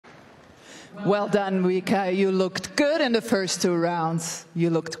Well done, Vika. You looked good in the first 2 rounds. You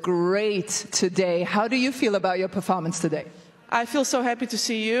looked great today. How do you feel about your performance today? I feel so happy to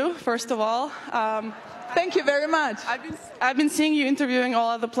see you, first of all. Thank you very much. I've been seeing you interviewing all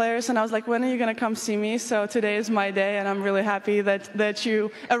other players, and I was like, when are you going to come see me? So today is my day, and I'm really happy that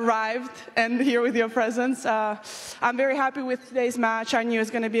you arrived and here with your presence. I'm very happy with today's match. I knew it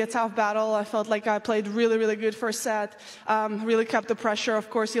was going to be a tough battle. I felt like I played really, really good first set, really kept the pressure. Of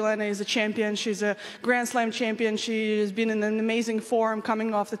course, Jelena is a champion. She's a Grand Slam champion. She has been in an amazing form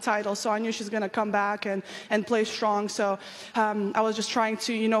coming off the title, so I knew she's going to come back and play strong. So I was just trying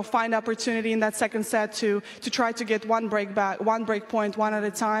to, find opportunity in that second set to try to get one break point, one at a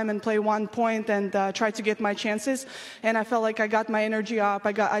time, and play 1 point and try to get my chances. And I felt like I got my energy up.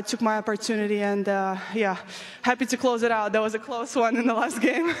 I took my opportunity, and yeah, happy to close it out. That was a close one in the last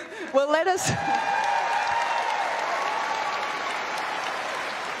game. Well, let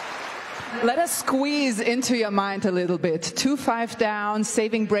us squeeze into your mind a little bit. 2-5 down,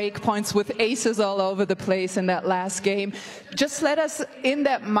 saving break points with aces all over the place in that last game. Just let us in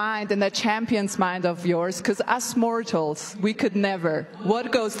that mind, in that champion's mind of yours, because us mortals, we could never.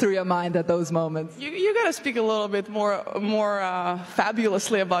 What goes through your mind at those moments? You got to speak a little bit more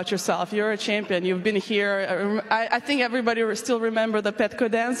fabulously about yourself. You're a champion. You've been here. I think everybody still remember the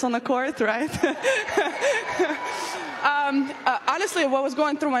Petko dance on the court, right? Honestly, what was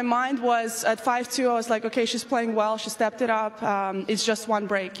going through my mind was at 5-2, I was like, okay, she's playing well. She stepped it up. It's just one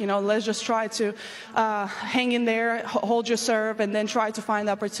break. Let's just try to hang in there, hold your serve, and then try to find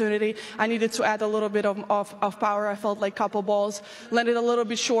the opportunity. I needed to add a little bit of power. I felt like a couple balls landed a little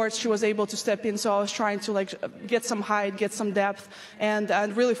bit short. She was able to step in, so I was trying to get some height, get some depth, and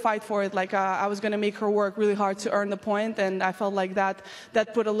really fight for it. I was going to make her work really hard to earn the point, and I felt like that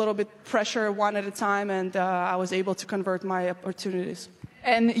put a little bit pressure one at a time, and I was able to convert my opportunities.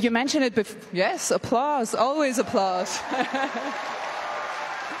 And you mentioned it before. Yes, applause, always applause.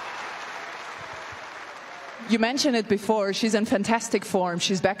 You mentioned it before, she's in fantastic form.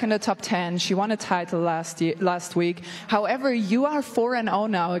 She's back in the top 10. She won a title last week. However, you are 4-0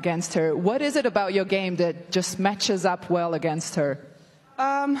 now against her. What is it about your game that just matches up well against her?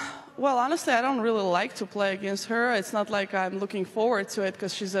 Well, honestly, I don't really like to play against her. It's not like I'm looking forward to it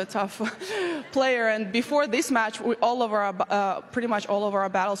because she's a tough player. And before this match, pretty much all of our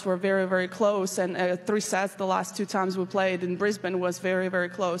battles were very, very close. And 3 sets, the last 2 times we played in Brisbane, was very, very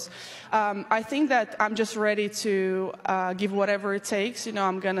close. I think that I'm just ready to give whatever it takes.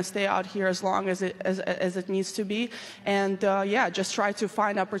 I'm going to stay out here as long as it needs to be. And yeah, just try to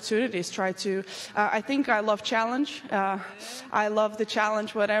find opportunities. I think I love challenge. I love the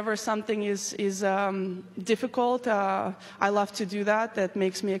challenge, whatever something is difficult. I love to do that. That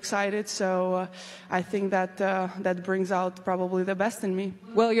makes me excited. So I think that brings out probably the best in me.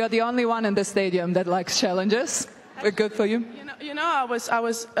 Well, you're the only one in the stadium that likes challenges. We're good for you.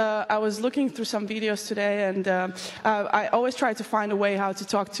 I was looking through some videos today, and I always try to find a way how to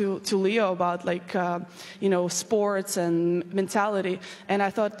talk to Leo about sports and mentality. And I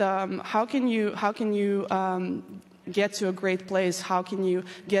thought, how can you get to a great place? How can you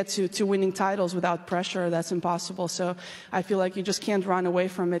get to winning titles without pressure? That's impossible. So I feel like you just can't run away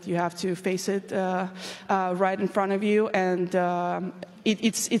from it. You have to face it right in front of you, and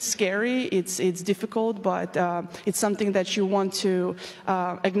it's scary, it's difficult, but it's something that you want to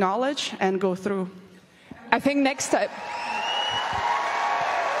acknowledge and go through. I think next time.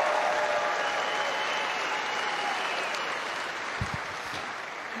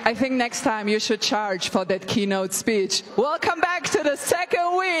 I think next time you should charge for that keynote speech. Welcome back to the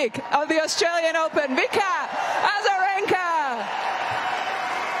second week of the Australian Open. Vika Azarenka!